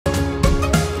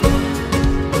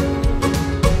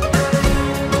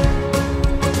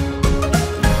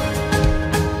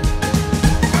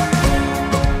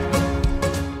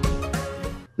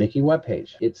working web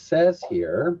page. It says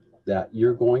here that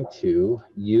you're going to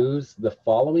use the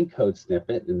following code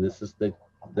snippet, and this is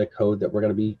the code that we're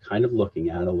going to be kind of looking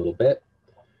at a little bit.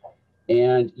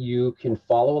 And you can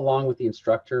follow along with the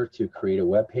instructor to create a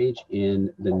web page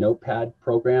in the Notepad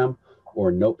program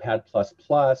or Notepad++,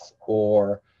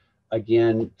 or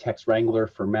again, Text Wrangler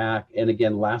for Mac. And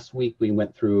again, last week we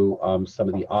went through some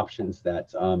of the options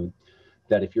that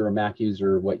that if you're a Mac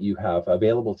user, what you have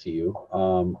available to you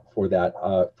for that.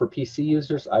 For PC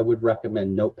users, I would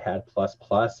recommend Notepad++.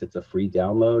 It's a free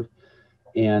download,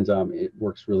 and it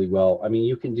works really well. I mean,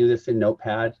 you can do this in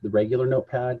Notepad, the regular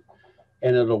Notepad,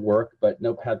 and it'll work, but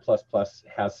Notepad++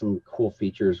 has some cool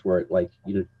features where it, like,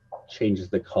 changes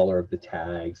the color of the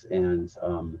tags, and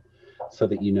so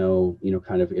that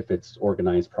kind of if it's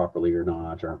organized properly or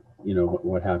not, or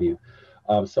what have you.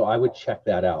 So I would check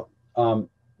that out.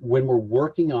 When we're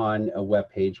working on a web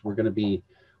page, we're going to be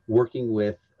working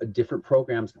with different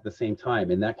programs at the same time,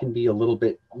 and that can be a little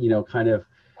bit kind of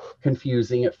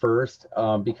confusing at first,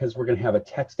 because we're going to have a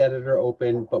text editor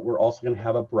open, but we're also going to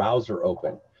have a browser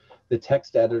open. The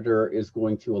text editor is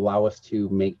going to allow us to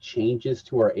make changes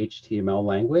to our HTML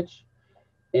language,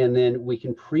 and then we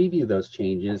can preview those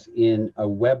changes in a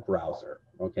web browser.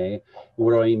 Okay,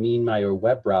 what do I mean by a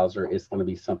web browser? Is going to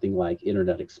be something like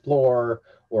Internet Explorer,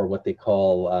 or what they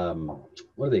call,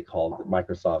 what do they call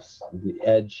Microsoft's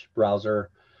Edge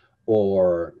browser,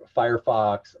 or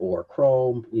Firefox, or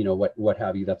Chrome, what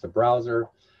have you. That's a browser,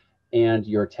 and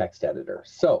your text editor.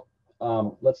 So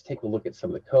let's take a look at some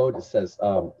of the code. It says,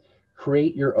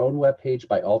 create your own web page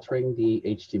by altering the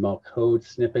HTML code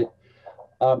snippet.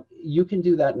 You can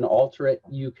do that and alter it.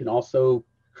 You can also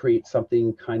create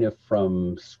something kind of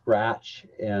from scratch,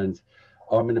 and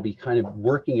I'm going to be kind of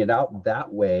working it out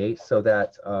that way, so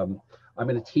that I'm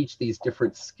going to teach these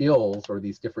different skills or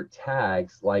these different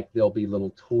tags, like there'll be little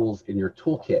tools in your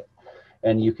toolkit,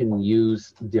 and you can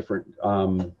use different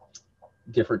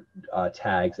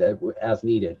tags as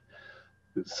needed.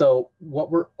 So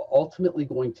what we're ultimately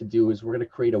going to do is we're going to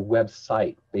create a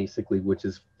website, basically, which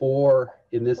is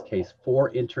in this case,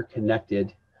 four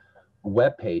interconnected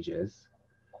web pages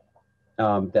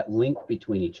that link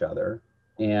between each other.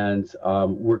 And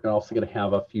we're also going to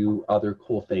have a few other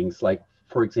cool things. Like,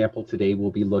 for example, today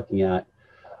we'll be looking at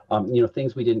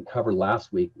things we didn't cover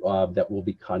last week that we'll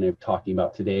be kind of talking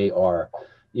about today are,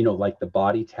 like the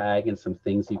body tag, and some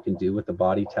things you can do with the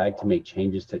body tag to make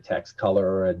changes to text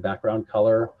color and background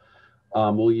color.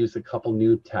 We'll use a couple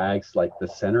new tags, like the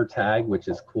center tag, which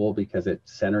is cool because it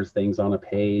centers things on a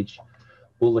page.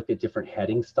 We'll look at different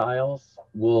heading styles.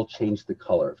 We'll change the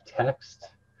color of text.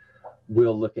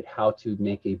 We'll look at how to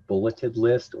make a bulleted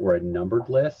list or a numbered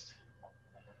list.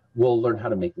 We'll learn how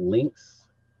to make links.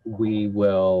 We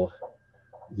will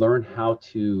learn how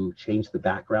to change the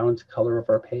background color of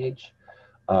our page,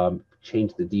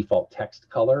 change the default text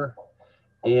color,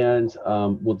 and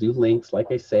we'll do links,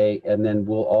 like I say, and then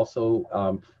we'll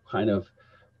also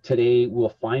today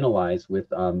we'll finalize with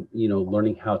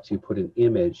learning how to put an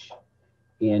image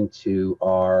on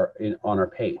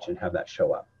our page and have that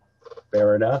show up.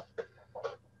 Fair enough?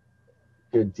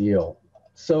 Good deal.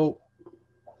 So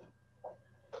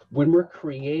when we're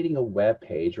creating a web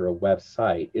page or a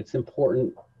website, it's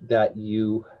important that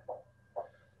you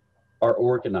are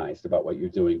organized about what you're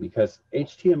doing, because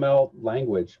HTML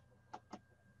language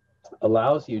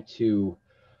allows you to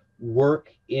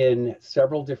work in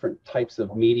several different types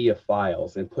of media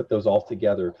files and put those all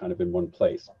together kind of in one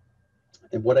place.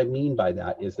 And what I mean by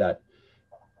that is that,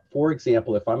 for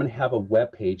example, if I'm going to have a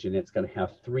web page and it's going to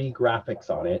have 3 graphics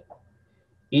on it,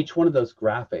 each one of those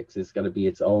graphics is going to be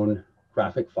its own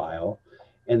graphic file,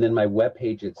 and then my web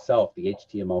page itself, the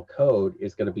HTML code,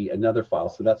 is going to be another file.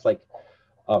 So that's like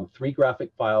 3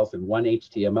 graphic files and 1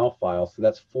 HTML file. So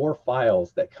that's 4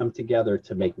 files that come together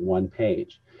to make one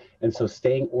page. And so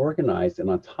staying organized and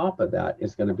on top of that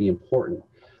is going to be important.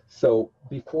 So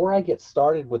before I get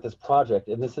started with this project,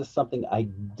 and this is something I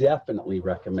definitely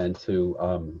recommend to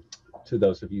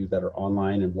those of you that are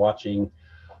online and watching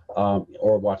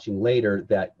or watching later,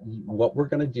 that what we're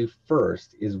going to do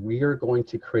first is we are going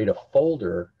to create a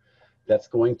folder that's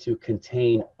going to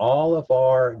contain all of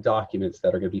our documents that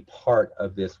are going to be part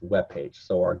of this web page.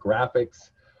 So our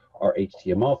graphics, our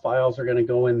HTML files are going to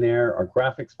go in there, our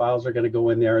graphics files are going to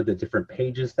go in there, the different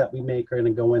pages that we make are going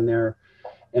to go in there.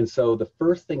 And so the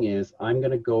first thing is I'm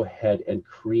going to go ahead and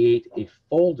create a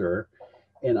folder,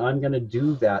 and I'm going to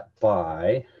do that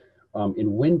by,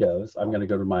 in Windows, I'm going to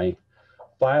go to my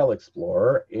File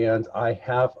Explorer, and I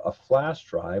have a flash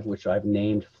drive, which I've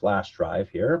named flash drive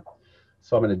here.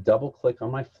 So I'm going to double click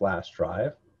on my flash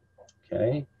drive,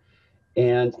 okay?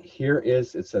 And here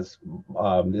is, it says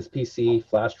this PC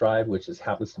flash drive, which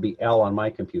happens to be L on my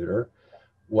computer.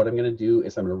 What I'm going to do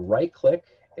is I'm going to right click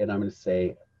and I'm going to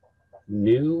say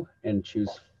new and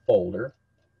choose folder.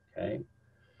 Okay.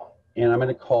 And I'm going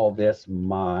to call this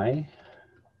my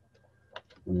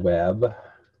web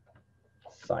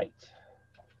site.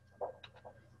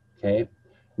 Okay.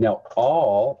 Now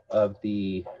all of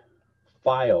the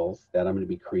files that I'm going to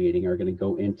be creating are going to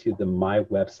go into the my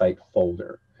website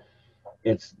folder.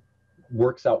 It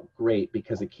works out great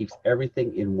because it keeps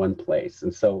everything in one place.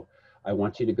 And so I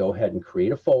want you to go ahead and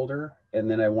create a folder, and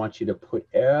then I want you to put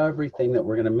everything that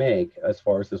we're going to make as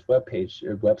far as this web page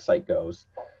or website goes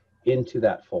into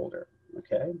that folder.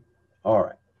 Okay. All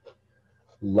right.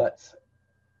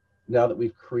 Now that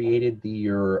we've created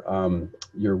your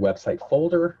website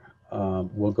folder,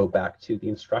 we'll go back to the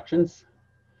instructions.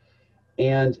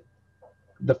 And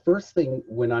the first thing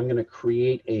when I'm going to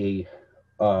create a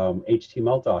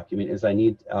HTML document is I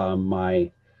need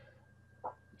my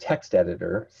text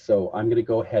editor. So I'm going to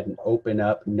go ahead and open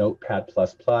up Notepad++.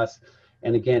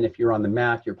 And again, if you're on the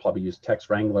Mac, you'll probably use Text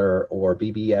Wrangler or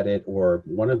BBEdit or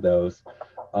one of those.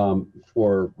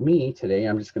 For me today,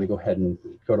 I'm just going to go ahead and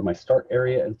go to my start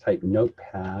area and type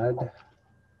Notepad.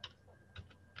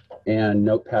 And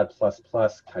Notepad++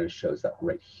 kind of shows up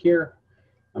right here.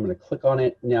 I'm going to click on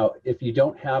it. Now, if you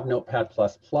don't have Notepad++,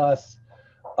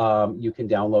 you can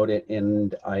download it,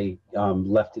 and I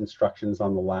left instructions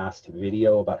on the last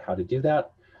video about how to do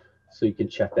that, so you can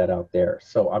check that out there.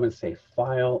 So I'm going to say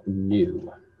File, New,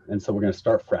 and so we're going to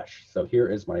start fresh. So here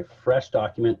is my fresh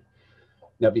document.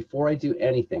 Now, before I do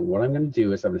anything, what I'm going to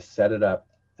do is I'm going to set it up.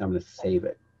 I'm going to save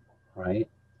it, right?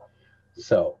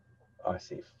 So I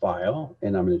say File,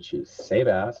 and I'm going to choose Save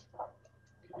As.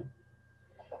 Okay.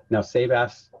 Now, Save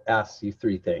As asks you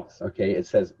three things. Okay, it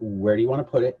says where do you want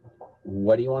to put it,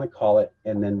 what do you want to call it,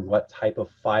 and then what type of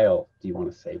file do you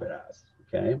want to save it as.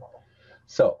 Okay,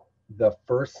 so the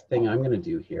first thing I'm going to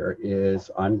do here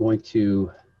is I'm going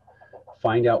to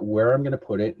find out where I'm going to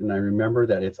put it, and I remember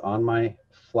that it's on my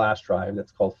flash drive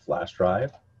that's called flash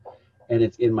drive, and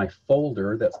it's in my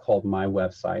folder that's called my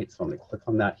website. So I'm going to click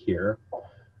on that here.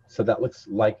 So that looks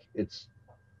like it's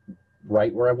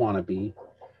right where I want to be.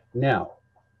 Now,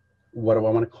 what do I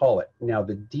want to call it? Now,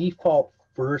 the default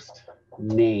first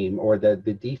name, or the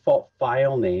default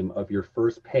file name of your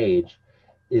first page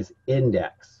is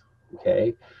index.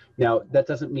 Okay. Now, that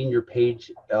doesn't mean your page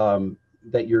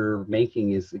that you're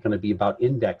making is going to be about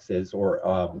indexes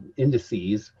or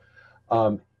indices.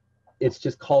 It's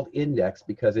just called index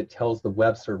because it tells the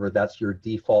web server that's your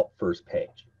default first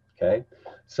page. Okay.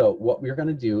 So what we're going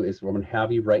to do is we're going to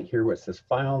have you right here where it says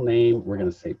file name. We're going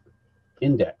to say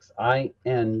index,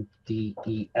 INDEX.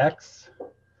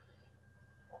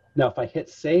 Now, if I hit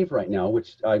save right now,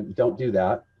 which I don't do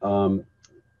that,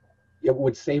 it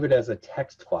would save it as a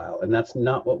text file, and that's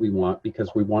not what we want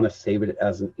because we want to save it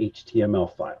as an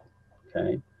HTML file.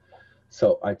 Okay,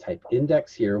 so I type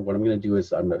index here. What I'm going to do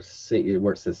is I'm going to say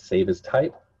where it says save as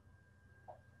type.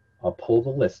 I'll pull the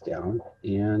list down,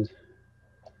 and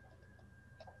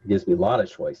it gives me a lot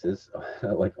of choices,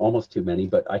 like almost too many,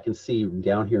 but I can see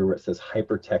down here where it says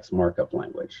hypertext markup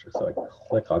language. So I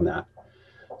click on that.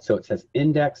 So it says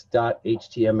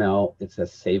index.html, it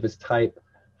says save as type,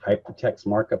 hypertext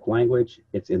markup language,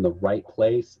 it's in the right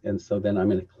place, and so then I'm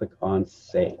going to click on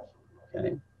save.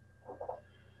 Okay.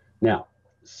 Now,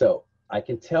 so I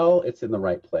can tell it's in the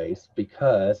right place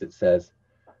because it says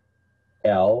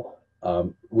L,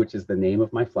 which is the name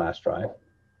of my flash drive.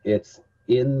 It's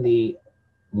in the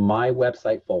my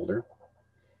website folder,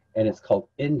 and it's called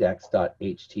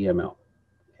index.html.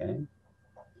 Okay.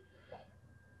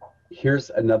 Here's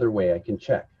another way I can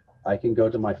check. I can go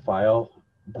to my file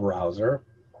browser,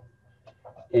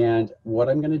 and what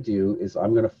I'm going to do is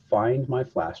I'm going to find my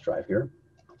flash drive here,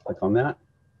 click on that,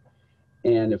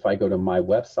 and if I go to my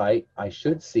website, I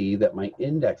should see that my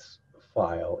index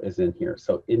file is in here.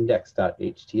 So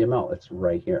index.html, it's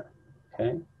right here.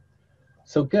 Okay,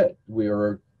 so good.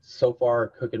 We're so far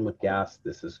cooking with gas.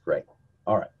 This is great.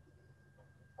 All right,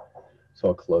 so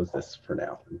I'll close this for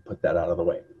now and put that out of the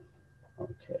way.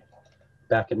 Okay,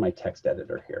 back in my text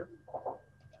editor here.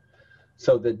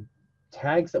 So the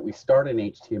tags that we start an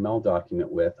HTML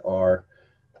document with are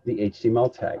the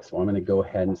HTML tags. So I'm going to go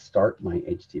ahead and start my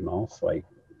HTML. So I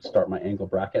start my angle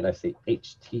bracket, I say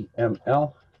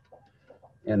HTML,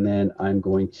 and then I'm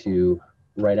going to,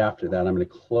 right after that, I'm going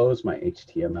to close my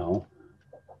HTML,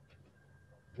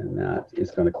 and that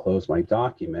is going to close my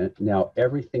document. Now,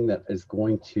 everything that is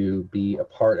going to be a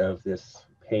part of this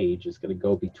page is going to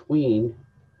go between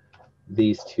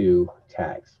these two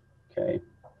tags. Okay,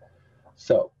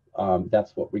 so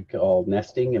That's what we call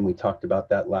nesting, and we talked about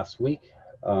that last week.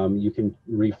 You can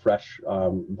refresh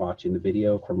watching the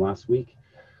video from last week.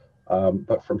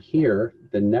 But from here,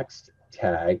 the next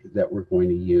tag that we're going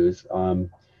to use,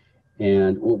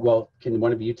 and well, can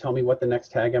one of you tell me what the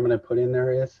next tag I'm going to put in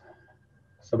there is?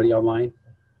 Somebody online?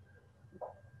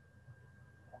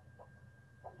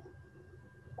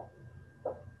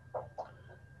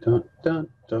 Dun, dun,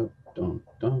 dun, dun,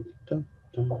 dun, dun,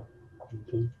 dun,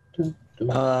 dun, dun,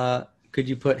 dun. Could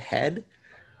you put head?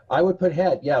 I would put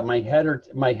head, yeah, my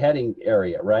heading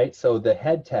area, right? So the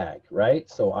head tag, right?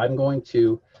 So I'm going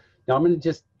to, now I'm going to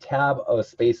just tab a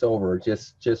space over,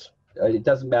 just it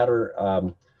doesn't matter,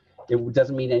 it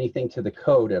doesn't mean anything to the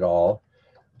code at all,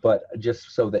 but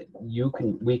just so that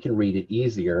we can read it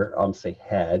easier, I'm say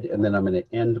head, and then I'm going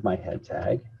to end my head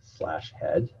tag,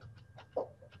 /head.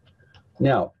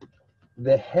 Now,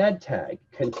 the head tag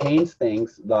contains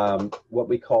things, what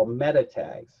we call meta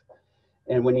tags.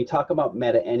 And when you talk about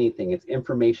meta anything, it's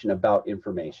information about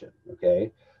information,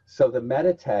 okay? So the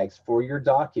meta tags for your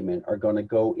document are going to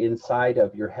go inside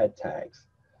of your head tags.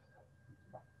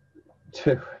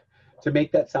 To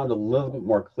make that sound a little bit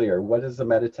more clear, what is a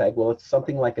meta tag? Well, it's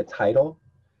something like a title,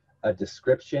 a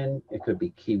description, it could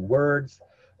be keywords,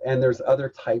 and there's other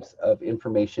types of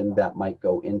information that might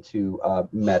go into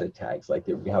meta tags. Like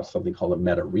we have something called a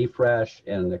meta refresh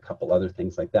and a couple other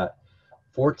things like that.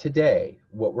 For today,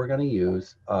 what we're going to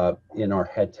use in our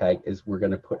head tag is we're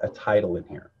going to put a title in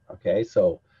here. Okay,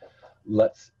 so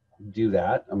let's do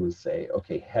that. I'm going to say,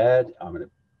 okay, head. I'm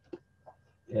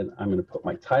going to put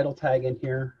my title tag in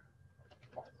here.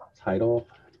 Title,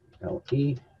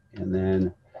 LE, and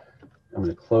then I'm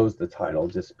going to close the title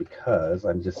just because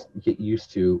I'm just get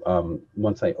used to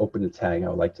once I open a tag, I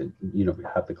would like to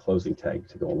have the closing tag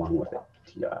to go along with it.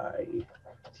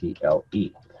 TITLE.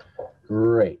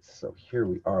 Great, so here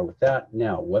we are with that.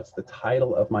 Now, what's the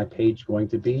title of my page going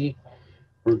to be?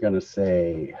 We're going to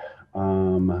say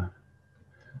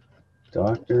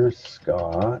Dr.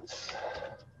 Scott's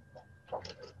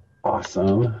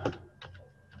awesome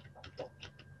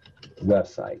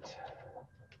website.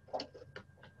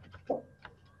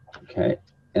 Okay,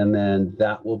 and then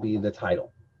that will be the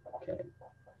title. Okay,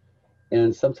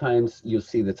 and sometimes you'll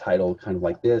see the title kind of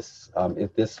like this.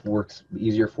 If this works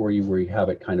easier for you where you have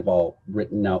it kind of all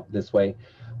written out this way,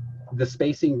 the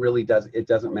spacing really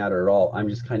doesn't matter at all. I'm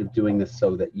just kind of doing this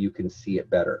so that you can see it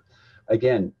better.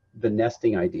 Again, the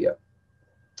nesting idea.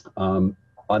 On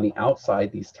the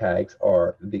outside, these tags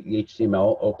are the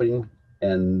HTML opening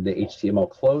and the HTML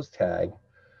close tag.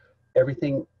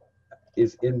 Everything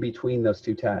is in between those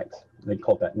two tags. They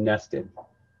call that nested.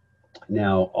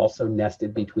 Now, also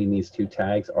nested between these two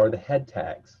tags are the head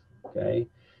tags, okay?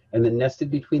 And then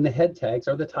nested between the head tags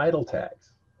are the title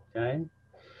tags, okay?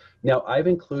 Now, I've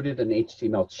included an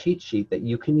HTML cheat sheet that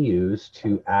you can use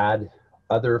to add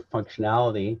other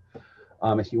functionality.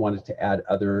 If you wanted to add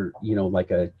other,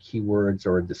 like a keywords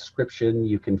or a description,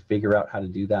 you can figure out how to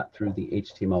do that through the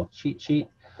HTML cheat sheet.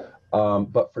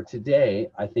 But for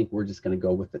today, I think we're just going to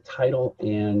go with the title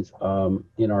and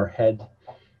in our head,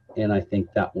 and I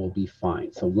think that will be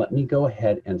fine. So let me go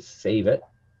ahead and save it.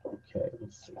 Okay,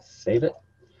 let's see, save it.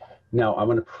 Now I'm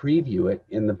going to preview it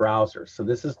in the browser. So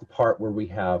this is the part where we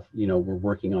have, we're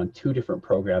working on two different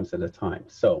programs at a time.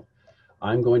 So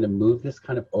I'm going to move this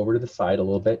kind of over to the side a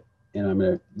little bit, and I'm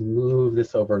going to move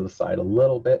this over to the side a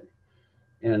little bit,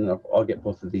 and I'll get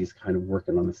both of these kind of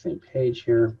working on the same page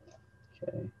here.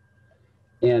 Okay.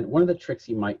 And one of the tricks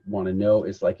you might want to know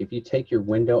is, like, if you take your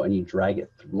window and you drag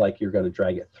it, like you're going to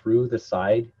drag it through the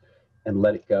side and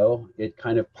let it go, it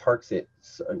kind of parks it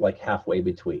like halfway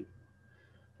between,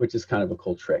 which is kind of a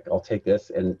cool trick. I'll take this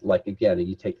and, like, again,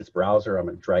 you take this browser, I'm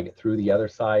going to drag it through the other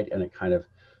side, and it kind of,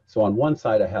 so on one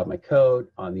side I have my code,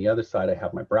 on the other side I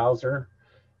have my browser,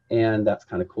 and that's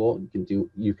kind of cool.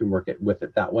 You can work it with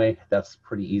it that way. That's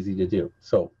pretty easy to do.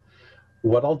 So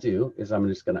what I'll do is I'm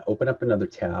just going to open up another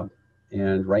tab.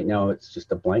 And right now it's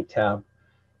just a blank tab,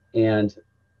 and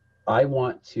I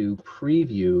want to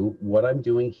preview what I'm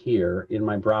doing here in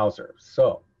my browser.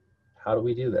 So how do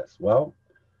we do this? Well,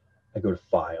 I go to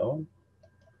File,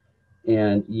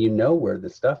 and you know where the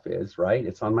stuff is, right?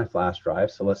 It's on my flash drive.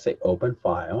 So let's say Open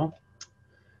File,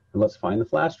 and let's find the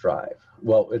flash drive.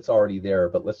 Well, it's already there,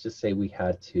 but let's just say we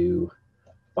had to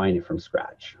find it from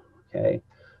scratch, okay?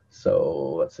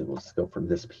 So let's see, let's go from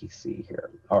this PC here.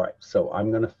 All right, so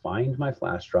I'm going to find my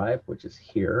flash drive, which is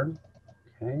here,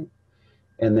 okay?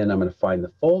 And then I'm going to find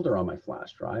the folder on my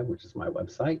flash drive, which is my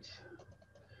website.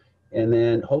 And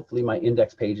then hopefully my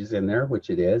index page is in there, which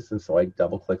it is. And so I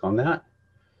double click on that,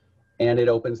 and it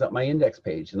opens up my index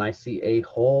page, and I see a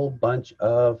whole bunch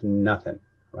of nothing,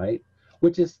 right?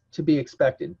 Which is to be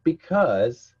expected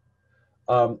because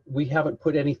we haven't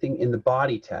put anything in the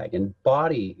body tag, and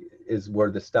body is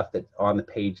where the stuff that on the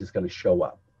page is going to show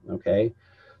up, okay?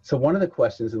 So one of the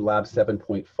questions in Lab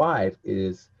 7.5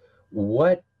 is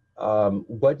what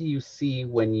do you see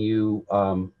when you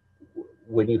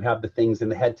have the things in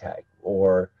the head tag?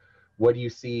 Or what do you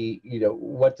see,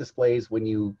 what displays when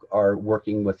you are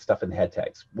working with stuff in the head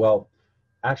tags? Well,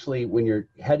 actually, when you're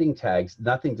heading tags,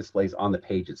 nothing displays on the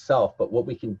page itself, but what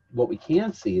we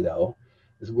can see though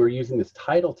is we're using this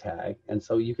title tag, and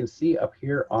so you can see up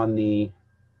here on the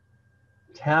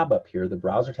tab up here, the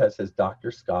browser tab says Dr.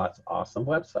 Scott's awesome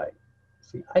website.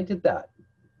 See, I did that,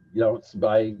 it's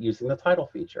by using the title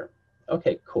feature.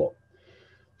 Okay, cool.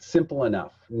 Simple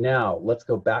enough. Now let's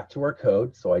go back to our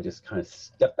code. So I just kind of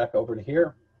step back over to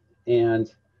here,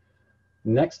 and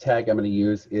next tag I'm going to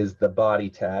use is the body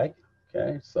tag.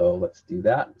 Okay, so let's do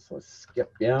that. So let's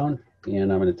skip down,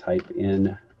 and I'm going to type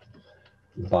in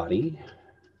body.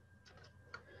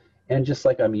 And just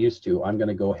like I'm used to, I'm going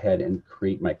to go ahead and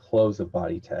create my close of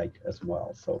body tag as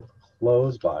well. So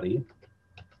close body.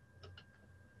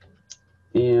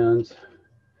 And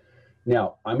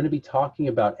now I'm going to be talking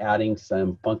about adding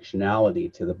some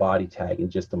functionality to the body tag in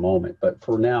just a moment. But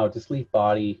for now, just leave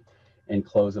body and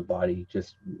close of body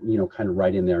just, kind of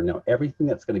right in there. Now, everything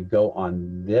that's going to go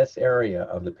on this area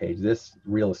of the page, this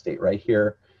real estate right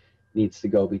here, needs to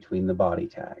go between the body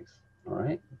tags. All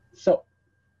right. So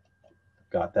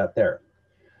got that there.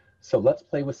 So let's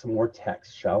play with some more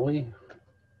text, shall we?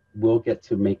 We'll get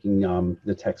to making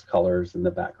the text colors and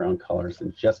the background colors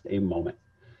in just a moment.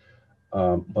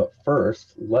 But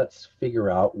first, let's figure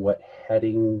out what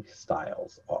heading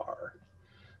styles are.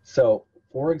 So,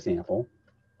 for example,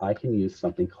 I can use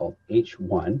something called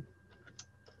H1,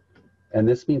 and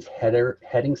this means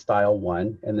heading style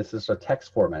 1, and this is a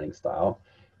text formatting style.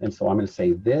 And so I'm going to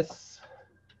say this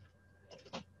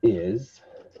is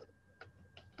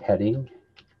heading,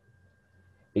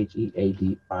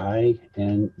 HEADING1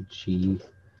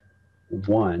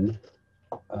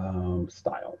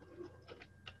 style.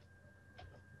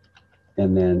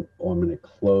 And then I'm going to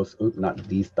close, not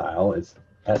D style, it's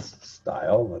S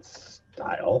style. Let's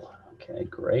style. Okay,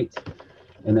 great.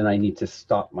 And then I need to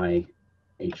stop my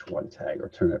H1 tag or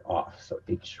turn it off. So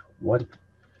H1, and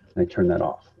I turn that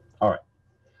off. All right.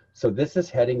 So this is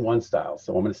heading 1 style.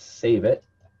 So I'm going to save it,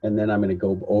 and then I'm going to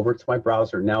go over to my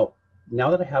browser. Now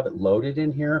that I have it loaded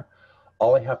in here,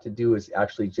 all I have to do is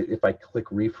actually, if I click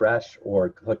refresh or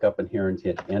click up in here and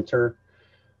hit enter,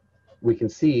 we can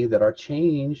see that our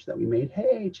change that we made,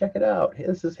 hey, check it out. Hey,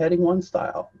 this is heading 1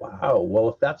 style. Wow, well,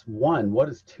 if that's 1, what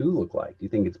does 2 look like? Do you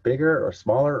think it's bigger or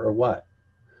smaller or what?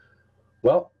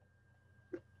 Well,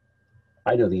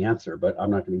 I know the answer, but I'm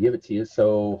not going to give it to you.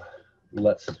 So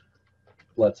let's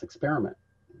experiment.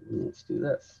 Let's do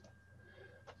this.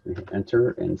 We hit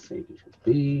enter and say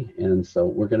B. And so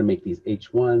we're going to make these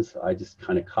H1s. I just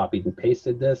kind of copied and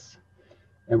pasted this,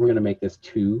 and we're going to make this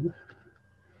 2.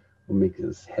 We'll make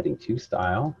this heading 2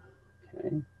 style,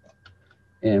 okay,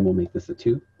 and we'll make this a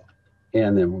 2,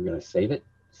 and then we're going to save it,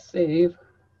 save,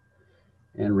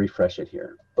 and refresh it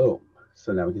here. Boom.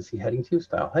 So now we can see heading 2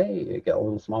 style. Hey, it got a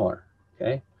little smaller.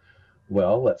 Okay.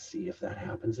 Well, let's see if that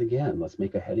happens again. Let's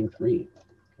make a heading 3.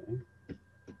 Okay.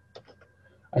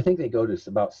 I think they go to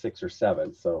about 6 or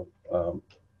 7. So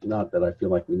not that I feel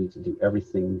like we need to do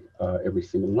everything, every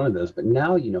single one of those, but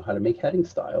now you know how to make heading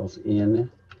styles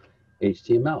in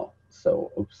HTML.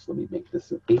 So, oops, let me make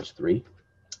this an H3,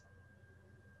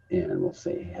 and we'll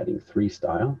say heading 3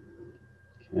 style.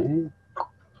 Okay,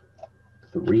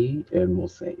 3, and we'll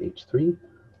say H3.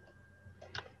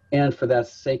 And for the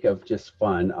sake of just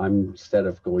fun, instead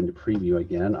of going to preview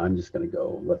again, I'm just going to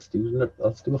go. Let's do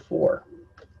a 4,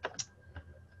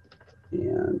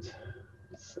 and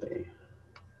let's say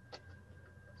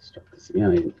start this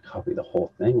again. I didn't copy the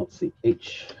whole thing. Let's see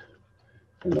H,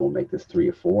 and then we'll make this 3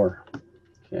 or 4.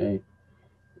 Okay,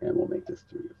 and we'll make this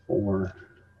 3 or 4,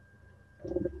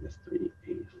 and we'll make this 3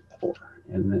 a 4,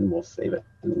 and then we'll save it,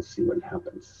 and we'll see what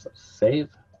happens. So save,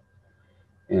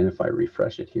 and if I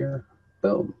refresh it here,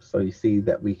 boom. So you see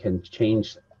that we can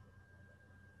change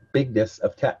bigness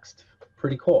of text.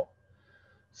 Pretty cool.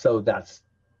 So that's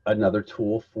another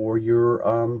tool for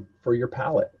your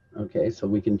palette. Okay, so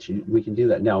we can do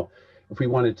that. Now, if we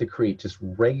wanted to create just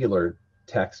regular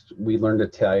text, we learned a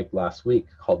tag last week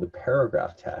called the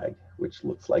paragraph tag, which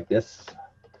looks like this.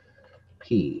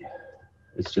 P.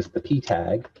 It's just the P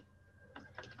tag.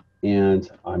 And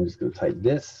I'm just going to type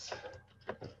this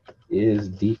is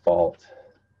default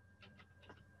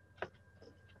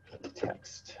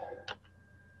text.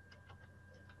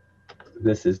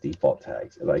 this is default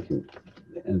tags, and I can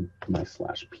end my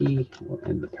 /p or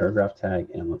end the paragraph tag,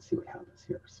 and let's see what happens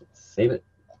here. So save it.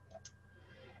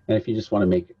 And if you just want to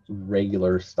make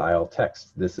regular style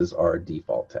text, this is our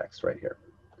default text right here.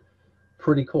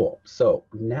 Pretty cool. So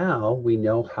now we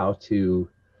know how to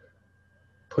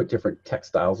put different text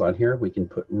styles on here. We can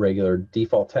put regular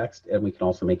default text, and we can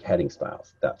also make heading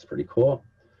styles. That's pretty cool.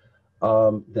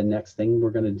 The next thing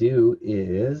we're going to do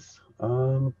is,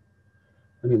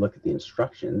 let me look at the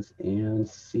instructions and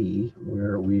see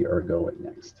where we are going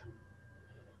next.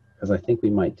 Because I think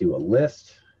we might do a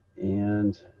list,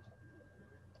 and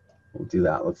we'll do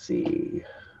that. Let's see.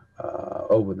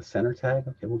 Oh, with the center tag?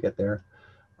 Okay, we'll get there.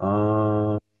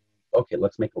 Okay,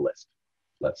 let's make a list.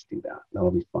 Let's do that.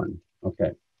 That'll be fun.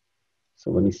 Okay. So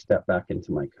let me step back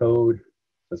into my code.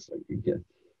 Just so you get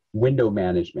window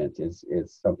management is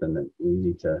something that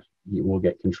we'll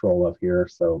get control of here.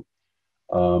 So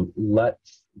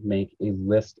let's make a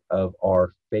list of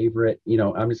our favorite,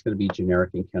 I'm just going to be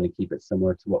generic and kind of keep it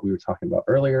similar to what we were talking about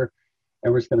earlier.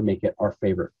 And we're just going to make it our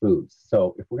favorite foods.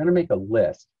 So if we're going to make a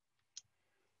list,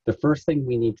 the first thing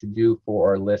we need to do for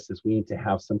our list is we need to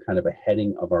have some kind of a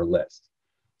heading of our list.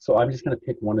 So I'm just going to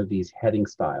pick one of these heading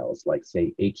styles, like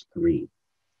say H3.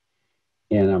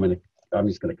 And I'm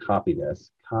just going to copy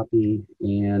this,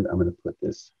 and I'm going to put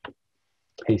this,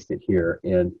 paste it here.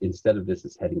 And instead of this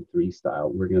is heading 3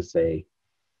 style, we're going to say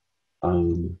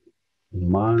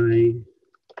my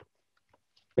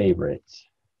favorite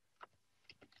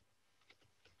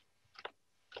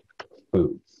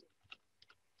foods.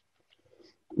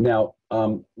 Now,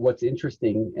 what's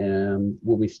interesting,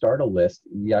 when we start a list,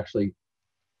 we actually,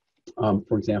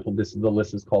 for example, the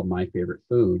list is called My Favorite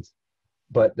Foods,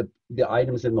 but the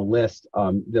items in the list,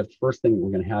 the first thing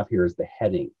we're going to have here is the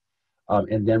heading,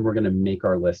 and then we're going to make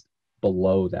our list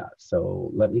below that.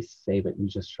 So let me save it and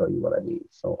just show you what I mean.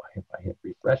 So if I hit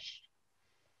refresh,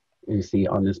 you see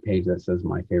on this page that says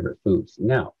My Favorite Foods.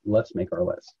 Now, let's make our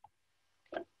list.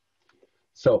 Okay.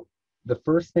 So the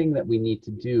first thing that we need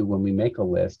to do when we make a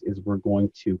list is we're going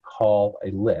to call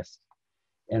a list.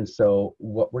 And so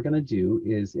what we're going to do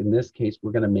is, in this case,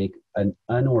 we're going to make an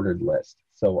unordered list.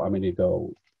 So I'm going to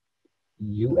go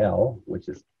UL, which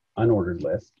is unordered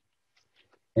list,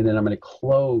 and then I'm going to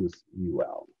close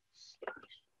UL.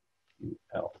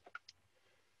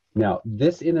 Now,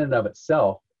 this in and of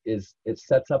itself it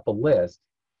sets up a list,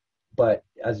 but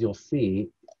as you'll see,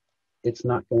 it's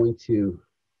not going to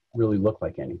really look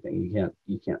like anything.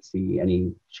 You can't see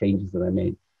any changes that I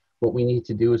made. What we need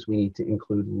to do is we need to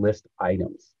include list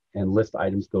items, and list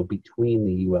items go between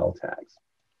the UL tags.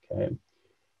 Okay,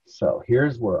 so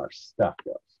here's where our stuff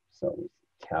goes. So we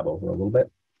tab over a little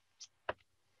bit.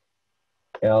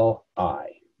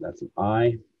 LI, that's an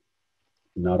I,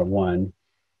 not a 1.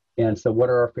 And so what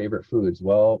are our favorite foods?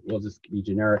 Well, we'll just be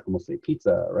generic and we'll say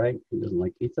pizza, right? Who doesn't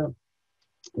like pizza?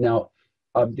 Now,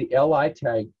 the LI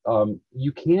tag,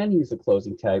 you can use a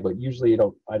closing tag, but usually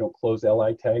I don't close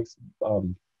LI tags.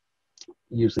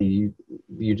 Usually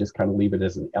you just kind of leave it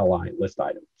as an LI list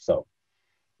item. So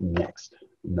next,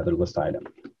 another list item,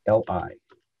 LI,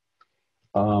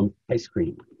 ice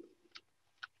cream.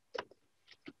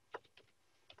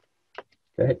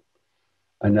 Okay,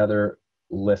 another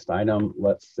list item.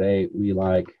 Let's say we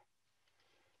like,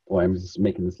 boy, I'm just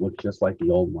making this look just like the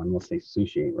old one. Let's say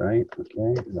sushi, right?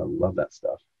 Okay, I love that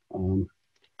stuff.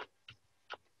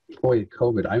 Boy,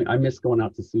 COVID, I miss going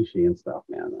out to sushi and stuff,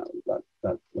 man.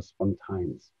 That was fun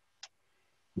times.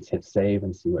 Let's hit save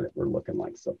and see what we're looking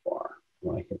like so far.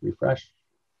 When I hit refresh.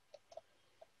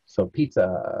 So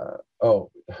pizza, oh,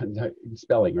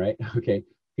 spelling, right? Okay,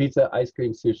 pizza, ice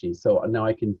cream, sushi. So now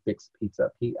I can fix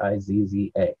pizza,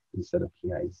 P-I-Z-Z-A instead of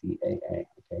P-I-Z-A-A.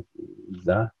 Okay,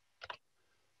 pizza.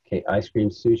 Okay, ice cream,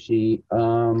 sushi.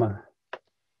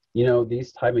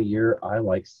 These time of year, I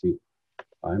like soup.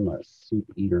 I'm a soup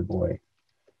eater, boy.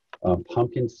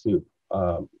 Pumpkin soup,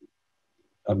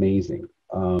 amazing.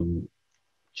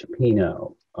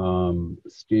 Cioppino,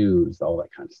 stews, all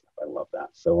that kind of stuff. I love that.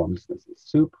 So I'm just going to say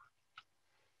soup,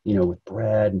 with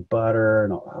bread and butter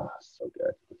and all. Oh, so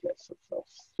good. Okay, so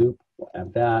soup, we'll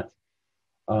add that.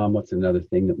 What's another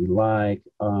thing that we like?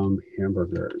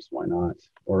 Hamburgers, why not?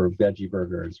 Or veggie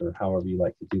burgers, or however you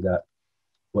like to do that.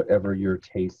 Whatever your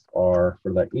tastes are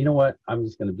for that. You know what? I'm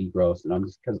just going to be gross, and I'm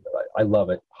just, because I love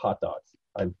it. Hot dogs.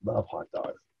 I love hot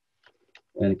dogs.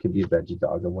 And it could be a veggie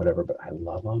dog or whatever, but I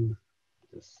love them.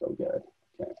 It's so good.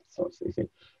 Okay, so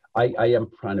I am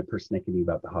kind of persnickety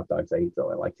about the hot dogs I eat,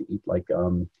 though. I like to eat like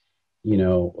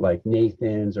like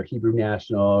Nathan's or Hebrew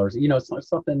National, or it's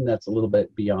something that's a little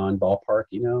bit beyond ballpark.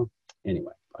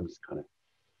 Anyway, I'm just kind of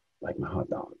like my hot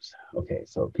dogs. oops. Okay,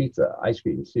 so pizza, ice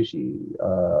cream, sushi,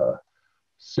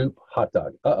 soup, hot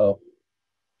dog. Uh-oh.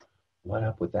 What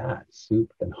up with that?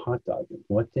 Soup and hot dog.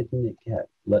 What didn't it get?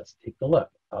 Let's take a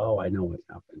look. Oh, I know what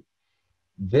happened.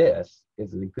 This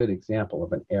is a good example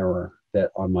of an error that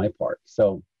on my part.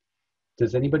 So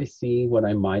does anybody see what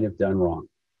I might have done wrong?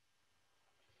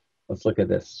 Let's look at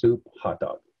this. Soup, hot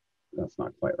dog. That's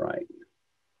not quite right.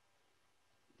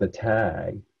 The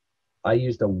tag, I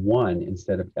used a 1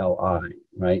 instead of LI,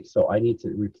 right? So I need to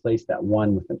replace that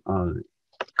 1 with an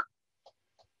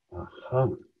I.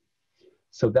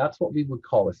 So that's what we would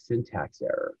call a syntax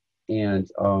error. And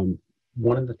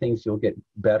one of the things you'll get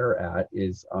better at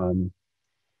is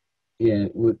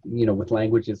with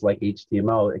languages like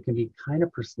HTML, it can be kind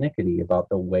of persnickety about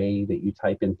the way that you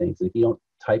type in things. If you don't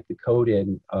type the code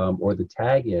in or the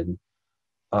tag in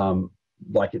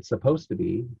like it's supposed to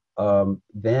be,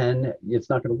 then it's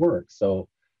not going to work. So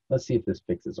let's see if this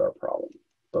fixes our problem.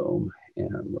 Boom,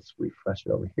 and let's refresh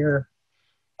it over here.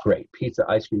 Great, pizza,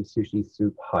 ice cream, sushi,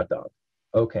 soup, hot dog.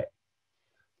 Okay,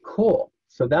 cool.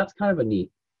 So that's kind of a neat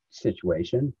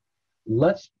situation.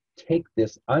 Let's take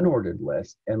this unordered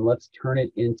list and let's turn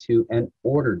it into an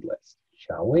ordered list,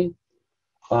 shall we?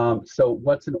 So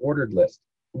what's an ordered list?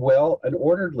 Well, an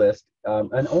ordered list,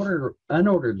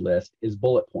 unordered list is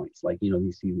bullet points. Like,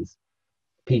 you see this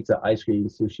pizza, ice cream,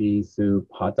 sushi, soup,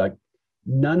 hot dog.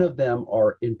 None of them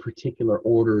are in particular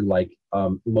order, like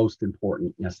most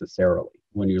important necessarily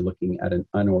when you're looking at an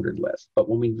unordered list. But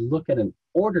when we look at an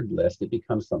ordered list, it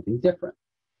becomes something different.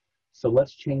 So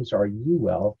let's change our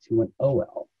UL to an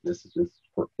OL. This is just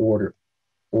for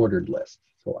ordered list.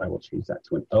 So I will change that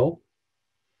to an O.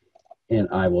 And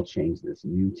I will change this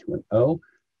U to an O.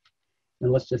 And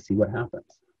let's just see what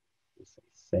happens. Let's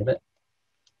save it.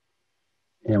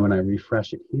 And when I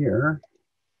refresh it here,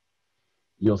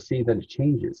 you'll see that it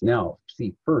changes. Now,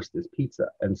 see, first is pizza,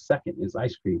 and second is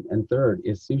ice cream, and third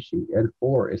is sushi, and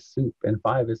 4 is soup, and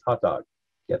 5 is hot dog.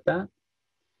 Get that?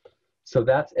 So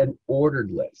that's an ordered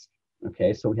list.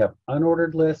 Okay, so we have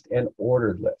unordered list and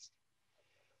ordered list.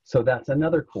 So that's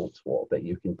another cool tool that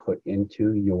you can put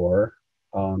into your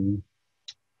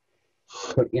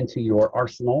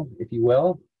arsenal, if you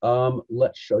will.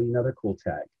 Let's show you another cool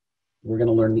tag. We're going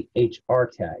to learn the HR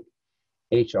tag.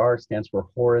 HR stands for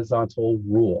horizontal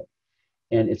rule,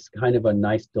 and it's kind of a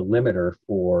nice delimiter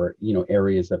for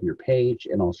areas of your page.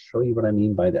 And I'll show you what I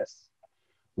mean by this.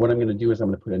 What I'm going to do is I'm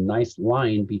going to put a nice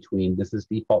line between this is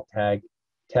default tag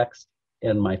text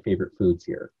and my favorite foods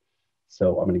here.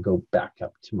 So I'm going to go back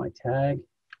up to my tag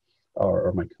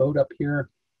or my code up here,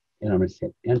 and I'm going to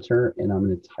hit enter, and I'm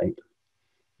going to type.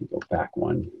 Go back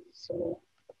one. So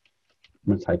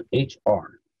I'm going to type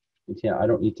HR. And yeah, I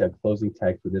don't need to have closing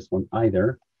tag for this one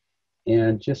either.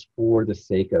 And just for the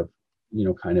sake of,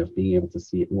 kind of being able to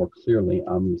see it more clearly,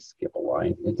 I'm going to skip a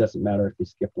line. It doesn't matter if you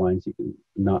skip lines, you can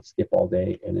not skip all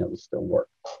day and it will still work.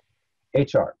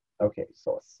 HR. Okay,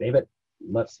 so I'll save it.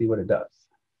 Let's see what it does.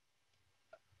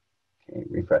 Okay,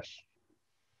 refresh.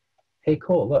 Hey,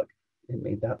 cool, look, it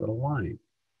made that little line.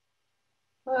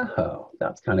 Oh,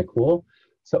 that's kind of cool.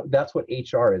 So that's what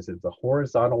HR is. It's a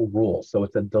horizontal rule. So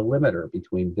it's a delimiter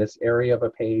between this area of a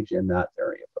page and that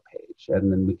area of a page.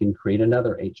 And then we can create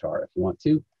another HR if you want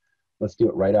to. Let's do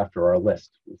it right after our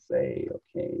list. We'll say,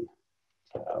 okay,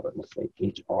 but we'll say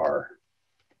HR.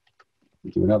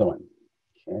 We'll do another one.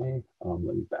 Okay,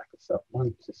 let me back this up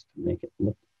one just to make it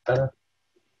look better.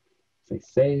 Say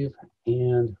save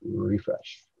and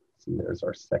refresh. See, there's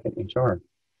our second HR.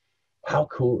 How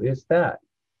cool is that?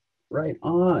 Right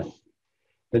on.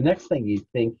 The next thing you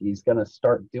think he's going to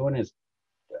start doing is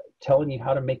telling you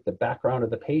how to make the background of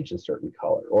the page a certain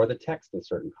color or the text a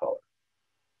certain color.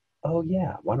 Oh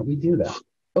yeah, why don't we do that?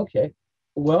 Okay,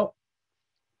 well,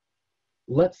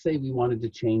 let's say we wanted to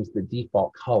change the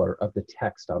default color of the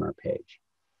text on our page,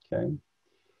 okay?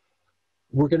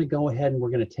 We're going to go ahead and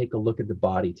we're going to take a look at the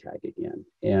body tag again.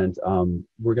 And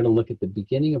we're going to look at the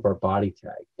beginning of our body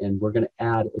tag, and we're going to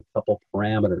add a couple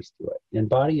parameters to it. And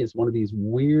body is one of these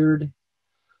weird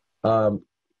tags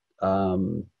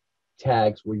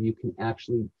where you can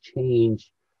actually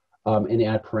change and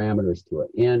add parameters to it.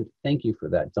 And thank you for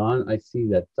that, Don. I see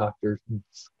that Dr.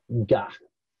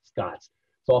 Scott's.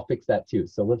 So I'll fix that too.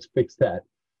 So let's fix that.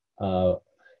 You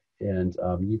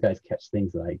guys catch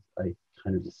things that I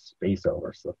kind of just space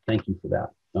over. So thank you for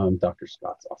that. Dr.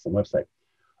 Scott's awesome website.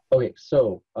 Okay,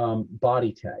 so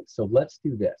body tag. So let's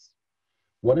do this.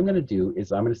 What I'm going to do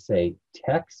is I'm going to say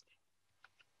text,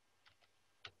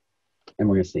 and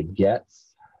we're going to say gets.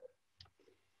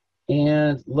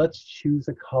 And let's choose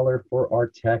a color for our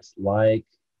text like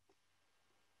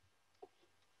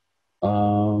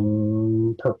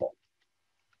purple.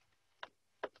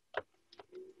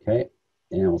 Okay,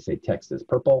 and we'll say text is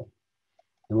purple.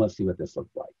 And let's see what this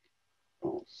looks like.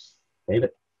 I'll save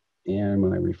it. And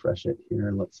when I refresh it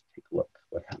here, let's take a look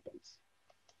what happens.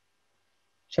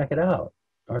 Check it out.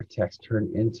 Our text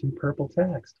turned into purple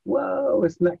text. Whoa,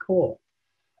 isn't that cool?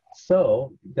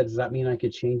 So does that mean I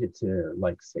could change it to,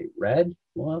 like, say red?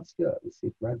 Well, let's do it. Let's see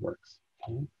if red works.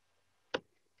 Okay.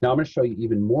 Now I'm going to show you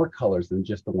even more colors than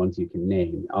just the ones you can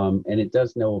name. And it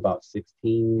does know about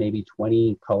 16, maybe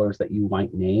 20 colors that you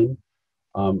might name.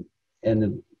 And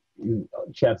then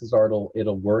chances are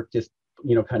it'll work. Just,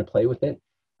 you know, kind of play with it.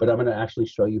 But I'm going to actually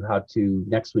show you how to,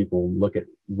 next week we'll look at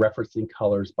referencing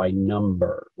colors by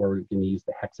number, where we're going to use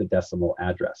the hexadecimal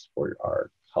address for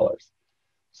our colors.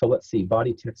 So let's see,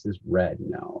 body text is red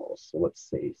now. So let's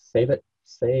say save it,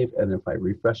 save, and if I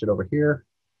refresh it over here,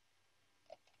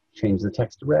 change the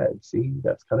text to red. See,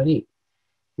 that's kind of neat.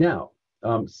 Now,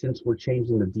 since we're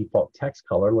changing the default text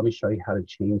color, let me show you how to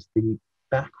change the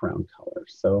background color.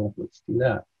 So let's do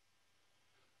that.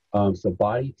 So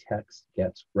body text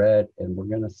gets red, and we're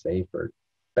going to say for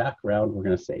background, we're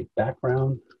going to say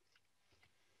background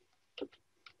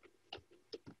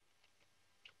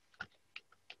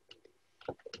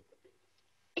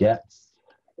gets,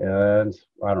 and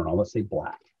I don't know, let's say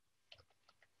black.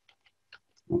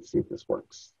 Let's see if this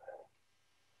works.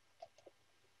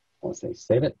 Let's say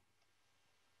save it.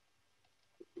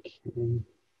 Okay.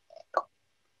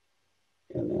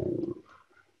 And then,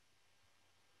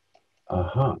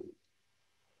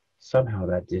 somehow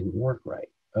that didn't work right.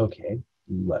 Okay,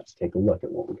 let's take a look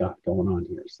at what we got going on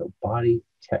here. So body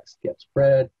text gets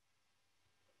red.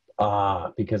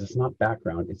 Because it's not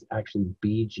background, it's actually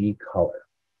BG color.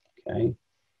 Okay,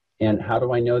 and how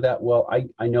do I know that? Well, I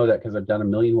know that because I've done a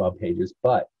million web pages,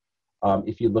 but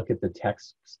if you look at the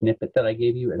text snippet that I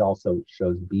gave you, it also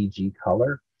shows BG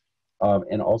color,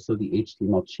 and also the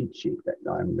HTML cheat sheet that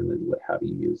I'm going to have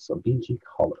you use. So BG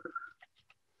color,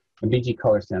 and BG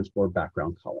color stands for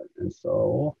background color. And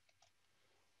so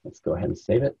let's go ahead and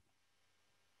save it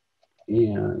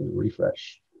and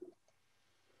refresh.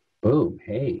 Boom,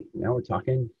 hey, now we're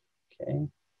talking. Okay.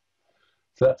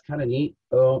 So that's kind of neat.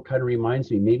 Oh, kind of reminds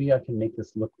me, maybe I can make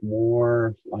this look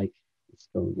more like,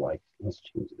 let's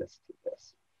change this to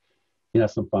this. You know,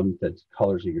 some fun with the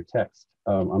colors of your text.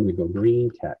 I'm going to go green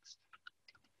text.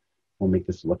 We'll make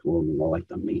this look a little more like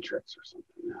the Matrix or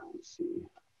something. Now, let's see.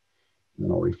 And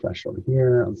then I'll refresh over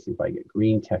here. Let's see if I get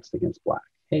green text against black.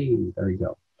 Hey, there you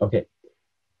go. Okay,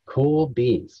 cool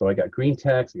beans. So I got green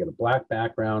text, I got a black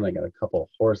background, I got a couple of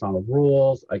horizontal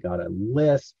rules, I got a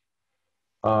list.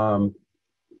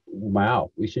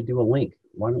 Wow, we should do a link.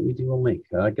 Why don't we do a link?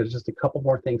 I got just a couple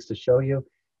more things to show you,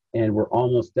 and we're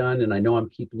almost done. And I know I'm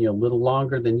keeping you a little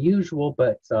longer than usual,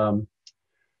 but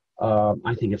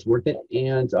I think it's worth it.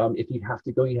 And if you have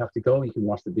to go, you have to go. You can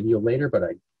watch the video later, but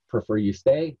I prefer you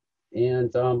stay.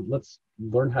 And let's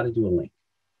learn how to do a link.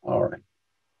 All right.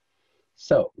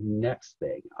 So next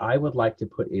thing, I would like to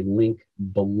put a link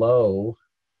below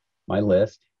my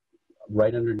list,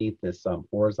 right underneath this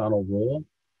horizontal rule.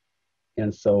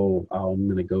 And so I'm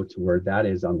going to go to where that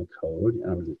is on the code, and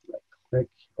I'm going to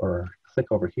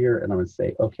click over here, and I'm going to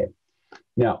say, okay.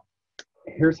 Now,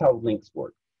 here's how links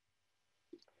work.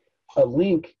 A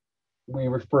link we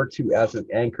refer to as an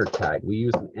anchor tag. We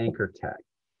use an anchor tag.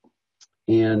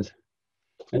 And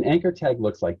an anchor tag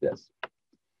looks like this.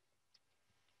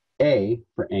 A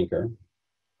for anchor,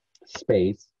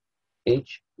 space,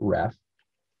 href,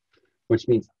 which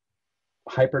means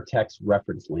hypertext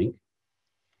reference link.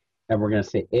 And we're going to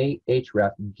say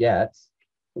href gets,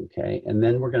 okay, and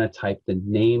then we're going to type the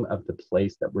name of the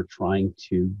place that we're trying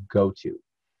to go to.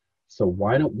 So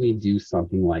why don't we do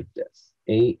something like this?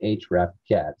 Ahref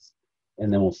gets,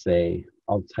 and then we'll say,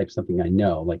 I'll type something I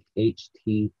know, like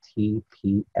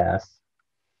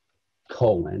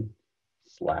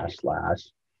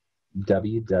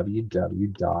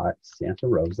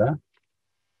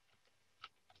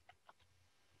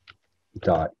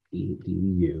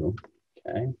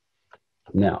okay?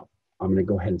 Now, I'm going to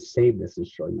go ahead and save this and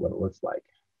show you what it looks like,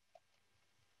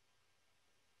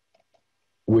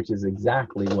 which is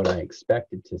exactly what I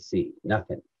expected to see.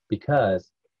 Nothing,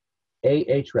 because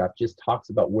Ahref just talks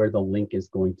about where the link is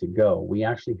going to go. We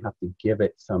actually have to give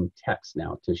it some text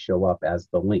now to show up as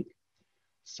the link.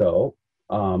 So,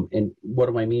 and what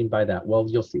do I mean by that? Well,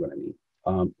 you'll see what I mean.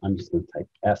 I'm just going to type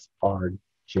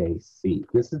SRJC.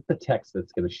 This is the text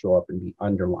that's going to show up and be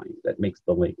underlined that makes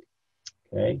the link,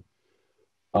 okay?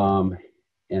 And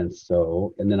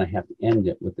then I have to end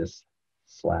it with this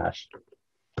 /A,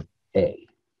 okay?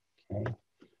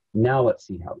 Now let's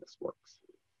see how this works.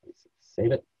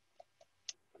 Save it.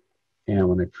 And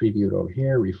when I preview it over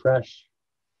here, refresh,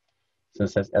 So it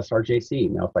says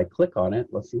SRJC. Now, if I click on it,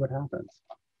 let's see what happens.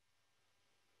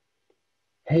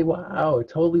 Hey, wow, it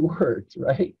totally worked,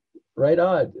 right? Right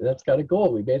on. That's kind of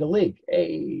cool. We made a link.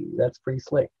 Hey, that's pretty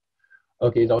slick.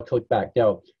 Okay, I'll click back.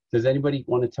 Now, does anybody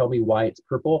want to tell me why it's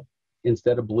purple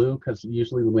instead of blue? Because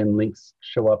usually when links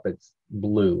show up, it's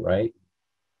blue, right?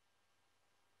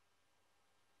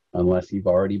 Unless you've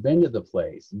already been to the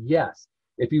place. Yes,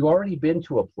 if you've already been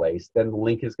to a place, then the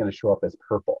link is going to show up as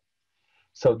purple.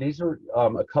 So these are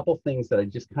a couple things that I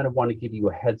just kind of want to give you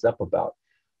a heads up about.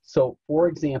 So for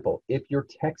example, if your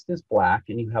text is black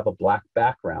and you have a black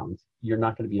background, you're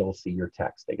not going to be able to see your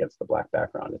text against the black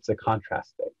background. It's a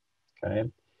contrast thing, okay?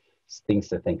 It's things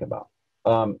to think about.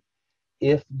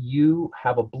 If you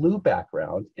have a blue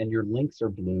background and your links are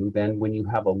blue, then when you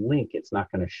have a link, it's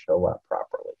not going to show up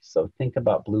properly. So think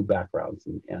about blue backgrounds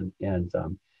and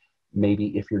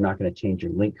maybe if you're not going to change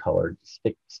your link color,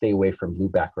 stay away from blue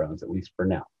backgrounds, at least for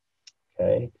now,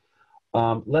 okay?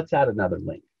 Let's add another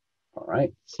link. All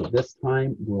right, so this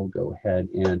time we'll go ahead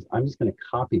and I'm just going to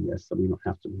copy this so we don't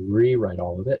have to rewrite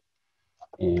all of it.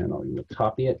 And I'm going to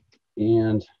copy it.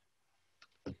 And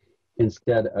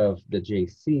instead of the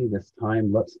JC this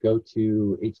time, let's go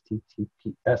to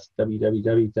https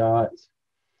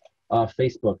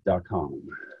www.facebook.com.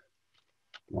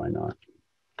 Why not?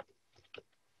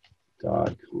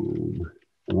 .com.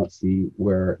 And let's see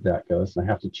where that goes. I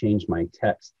have to change my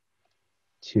text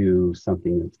to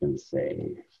something that's going to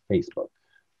say Facebook.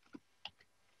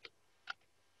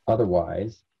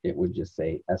 Otherwise, it would just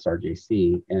say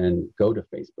SRJC and go to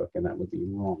Facebook, and that would be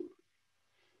wrong.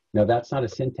 Now, that's not a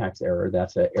syntax error.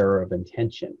 That's an error of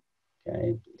intention.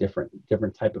 Okay, different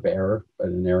type of error, but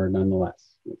an error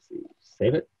nonetheless. Let's see.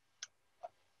 Save it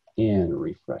and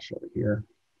refresh over here.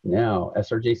 Now,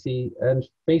 SRJC and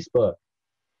Facebook.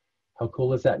 How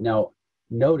cool is that? Now,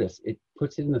 notice it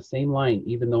puts it in the same line,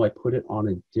 even though I put it on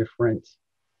a different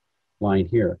line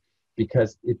here,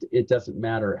 because it doesn't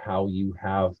matter how you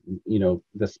have, you know,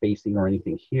 the spacing or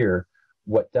anything here.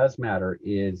 What does matter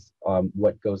is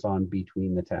what goes on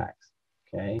between the tags,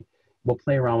 okay? We'll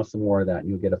play around with some more of that and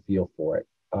you'll get a feel for it.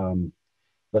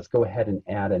 Let's go ahead and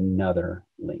add another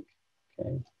link,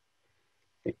 okay?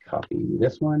 Copy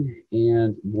this one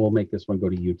and we'll make this one go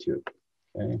to YouTube,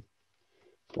 okay?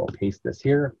 So I'll paste this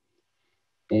here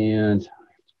and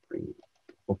I have to bring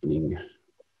opening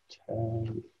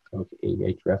tag.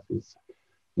 Okay, href is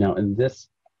now in this.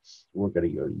 We're going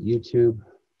to go to YouTube.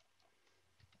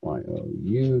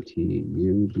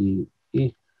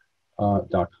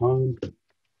 youtube.com,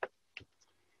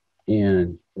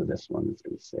 and for this one, it's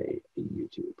going to say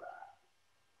YouTube.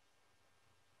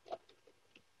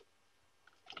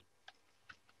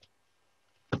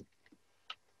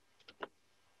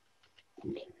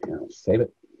 Okay, I'll save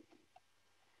it.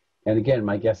 And again,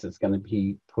 my guess is going to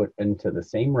be put into the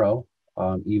same row,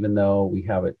 even though we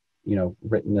have it, you know,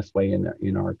 written this way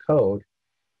in our code.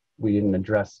 We didn't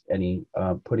address any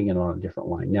putting it on a different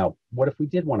line. Now, what if we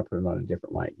did want to put it on a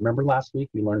different line? Remember last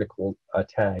week we learned a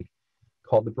tag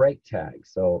called the break tag.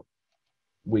 So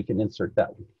we can insert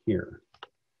that one here.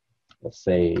 Let's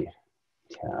say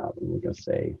tab, and we're going to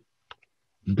say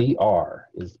BR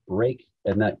is break,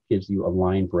 and that gives you a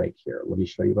line break here. Let me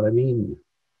show you what I mean.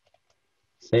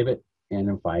 Save it, and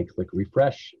if I click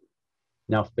refresh,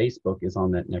 now Facebook is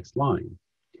on that next line.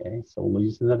 Okay, so we'll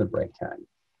use another break tag.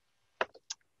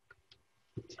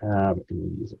 Tab, and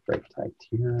we'll use a break tag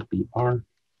here, BR,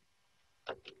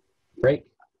 break,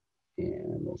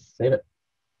 and we'll save it.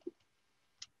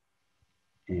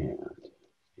 And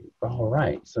all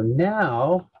right, so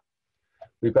now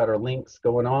we've got our links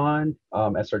going on,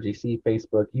 SRJC,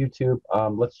 Facebook, YouTube.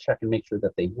 Let's check and make sure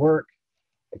that they work.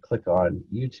 I click on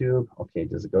YouTube. Okay,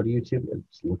 does it go to YouTube? It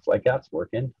looks like that's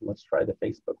working. Let's try the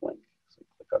Facebook link. So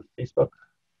click on Facebook.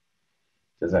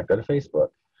 Does that go to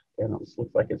Facebook? And it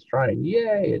looks like it's trying.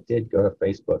 Yay, it did go to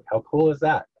Facebook. How cool is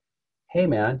that? Hey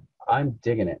man, I'm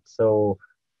digging it. So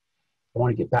I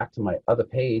want to get back to my other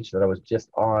page that I was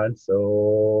just on.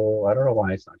 So I don't know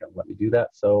why it's not going to let me do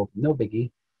that. So no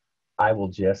biggie. I will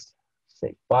just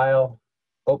say file,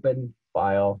 open,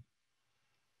 file,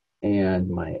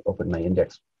 and open my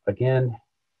index again.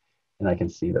 And I can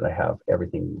see that I have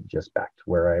everything just back to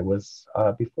where I was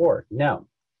before. Now,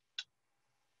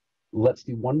 let's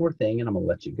do one more thing and I'm going to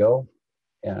let you go.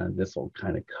 And this will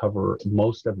kind of cover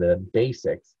most of the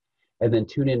basics. And then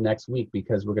tune in next week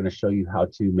because we're going to show you how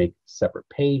to make separate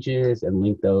pages and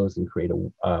link those and create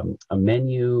a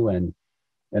menu and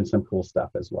some cool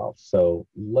stuff as well. So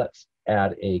let's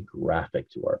add a graphic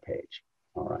to our page.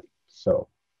 All right. So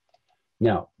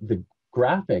now the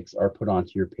graphics are put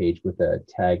onto your page with a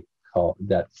tag called,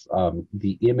 that's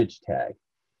the image tag.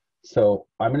 So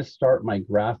I'm going to start my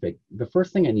graphic. The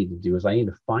first thing I need to do is I need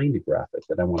to find a graphic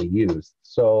that I want to use.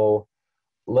 So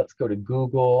let's go to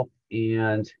Google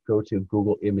and go to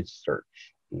Google image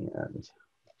search. And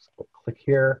so click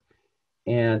here.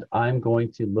 And I'm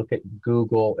going to look at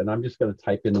Google, and I'm just going to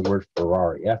type in the word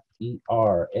Ferrari, F-E-R-A-R-R-I,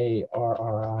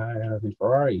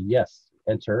 Ferrari. Yes,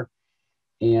 enter.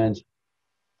 And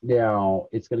now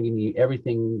it's going to give me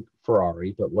everything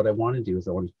Ferrari, but what I want to do is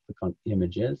I want to click on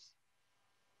images.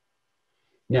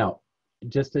 Now,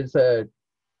 just as a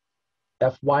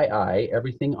FYI,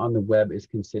 everything on the web is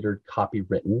considered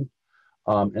copywritten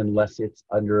unless it's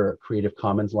under a Creative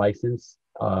Commons license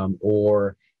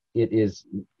or it is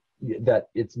that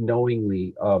it's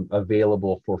knowingly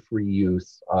available for free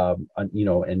use, you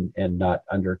know, and not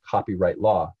under copyright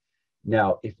law.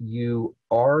 Now, if you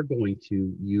are going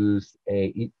to use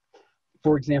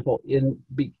for example,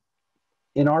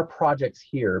 in our projects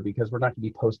here, because we're not going to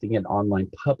be posting it online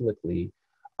publicly,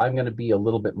 I'm going to be a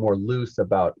little bit more loose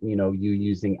about, you know, you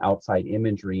using outside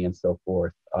imagery and so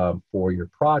forth for your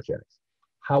projects.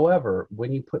 However,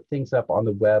 when you put things up on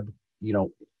the web, you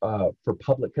know, for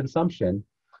public consumption,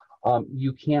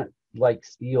 you can't like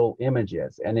steal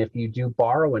images. And if you do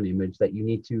borrow an image, that you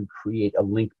need to create a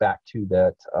link back to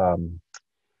that,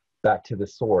 back to the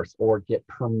source, or get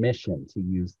permission to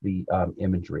use the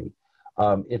imagery.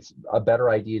 It's a better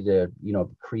idea to, you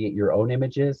know, create your own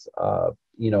images,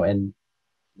 you know, and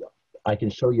I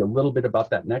can show you a little bit about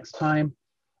that next time.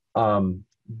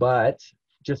 But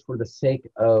just for the sake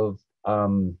of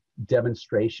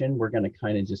demonstration, we're going to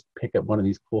kind of just pick up one of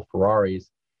these cool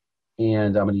Ferraris,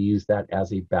 and I'm going to use that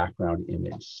as a background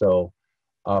image. So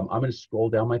I'm going to scroll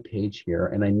down my page here,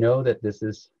 and I know that this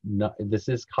is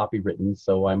copywritten,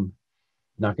 so I'm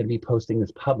not going to be posting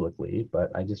this publicly,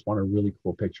 but I just want a really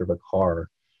cool picture of a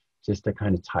car just to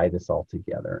kind of tie this all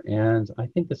together. And I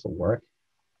think this will work.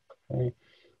 Okay.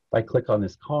 If I click on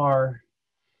this car,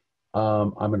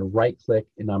 I'm going to right click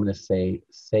and I'm going to say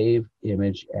save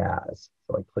image as.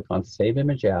 So I click on save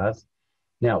image as.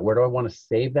 Now, where do I want to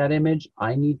save that image?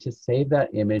 I need to save that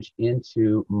image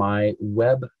into my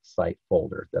website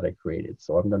folder that I created.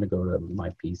 So I'm going to go to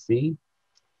my PC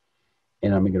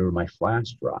and I'm going to go to my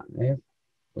flash drive,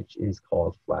 which is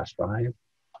called flash drive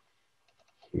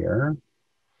here.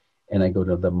 And I go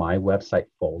to the my website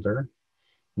folder.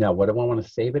 Now, what do I want to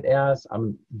save it as? I'm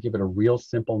going to give it a real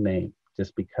simple name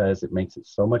just because it makes it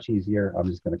so much easier. I'm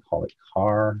just going to call it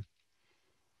car,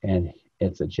 and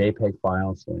it's a JPEG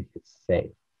file, so I hit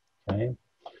save. Okay.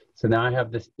 So now I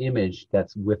have this image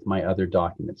that's with my other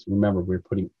documents. Remember, we're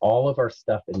putting all of our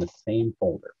stuff in the same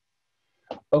folder.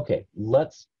 Okay,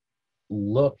 let's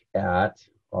look at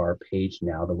our page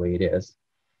now the way it is.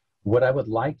 What I would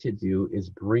like to do is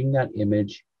bring that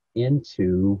image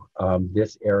into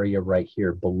this area right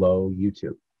here below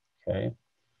YouTube. Okay.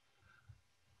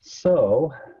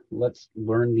 So let's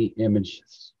learn the image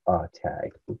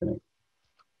tag. We're gonna,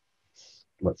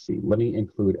 let's see, let me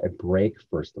include a break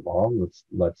first of all.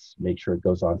 Let's make sure it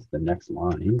goes on to the next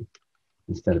line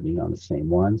instead of being on the same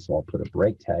one. So I'll put a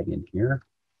break tag in here.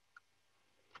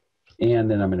 And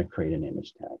then I'm going to create an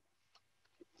image tag.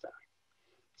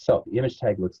 So the image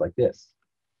tag looks like this,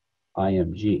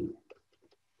 IMG.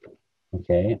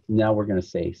 Okay, now we're going to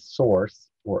say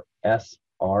source, or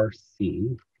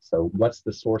SRC. So what's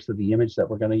the source of the image that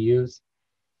we're going to use?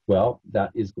 Well,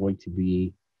 that is going to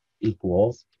be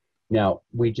equals. Now,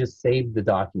 we just saved the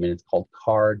document. It's called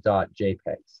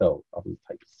car.jpg. So I'll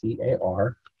type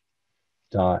car.jpg.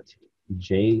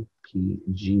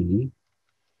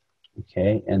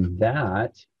 Okay, and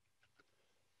that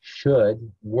should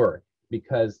work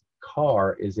because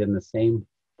car is in the same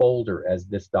folder as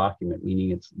this document,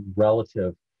 meaning it's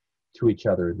relative to each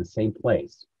other in the same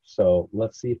place. So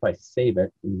let's see if I save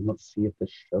it, and let's see if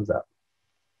this shows up.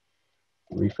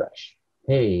 Refresh.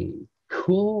 Hey,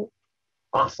 cool.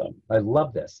 Awesome. I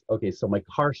love this. Okay, so my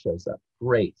car shows up.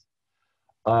 Great.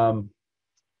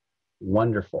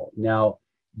 Wonderful. Now,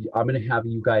 I'm going to have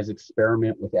you guys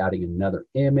experiment with adding another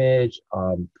image,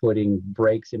 putting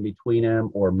breaks in between them,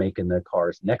 or making the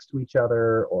cars next to each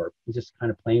other, or just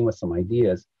kind of playing with some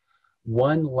ideas.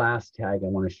 One last tag I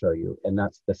want to show you, and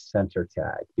that's the center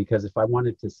tag. Because if I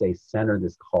wanted to say center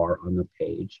this car on the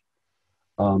page,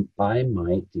 I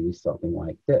might do something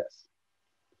like this.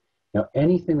 Now,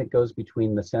 anything that goes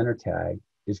between the center tag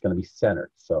is going to be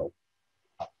centered. So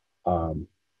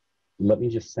let me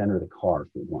just center the car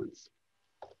for once.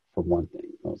 For one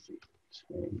thing, let's see.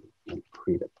 Okay,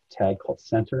 create a tag called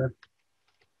center.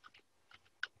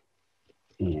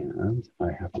 And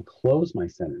I have to close my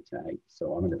center tag.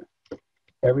 So I'm going to,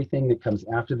 everything that comes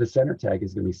after the center tag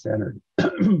is going to be centered.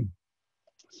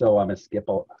 So I'm going to skip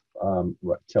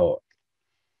till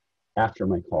after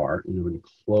my car, and I'm going to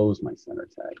close my center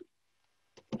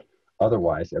tag.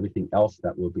 Otherwise, everything else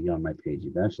that will be on my page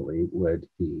eventually would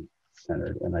be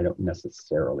centered, and I don't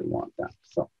necessarily want that.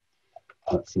 So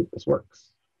let's see if this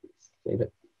works. Save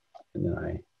it, and then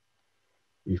I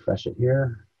refresh it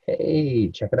here. Hey,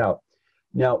 check it out.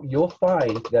 Now, you'll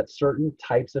find that certain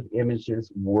types of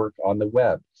images work on the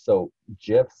web. So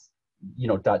GIFs, you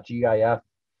know, .gif,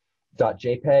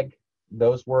 .jpeg,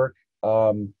 those work.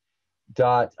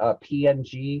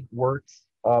 .png works,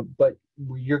 but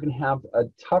you're going to have a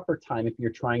tougher time if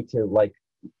you're trying to like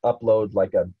upload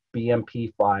like a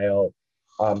BMP file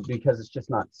because it's just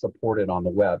not supported on the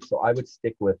web. So I would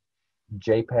stick with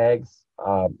JPEGs,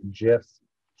 GIFs,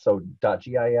 so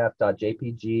 .gif,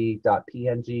 .jpg,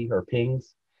 .png, or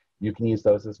pings. You can use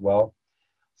those as well.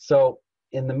 So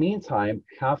in the meantime,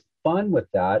 have fun with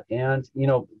that. And, you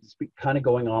know, kind of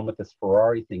going on with this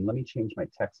Ferrari thing, let me change my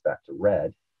text back to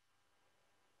red.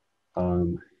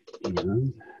 And,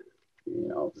 you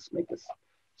know, I'll just make this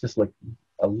just look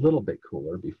a little bit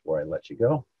cooler before I let you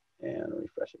go, and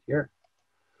refresh it here.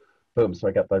 Boom, so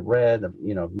I got the red,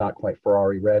 you know, not quite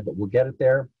Ferrari red, but we'll get it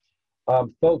there.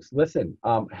 Folks, listen,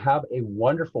 have a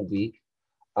wonderful week.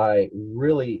 I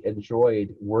really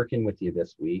enjoyed working with you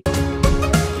this week.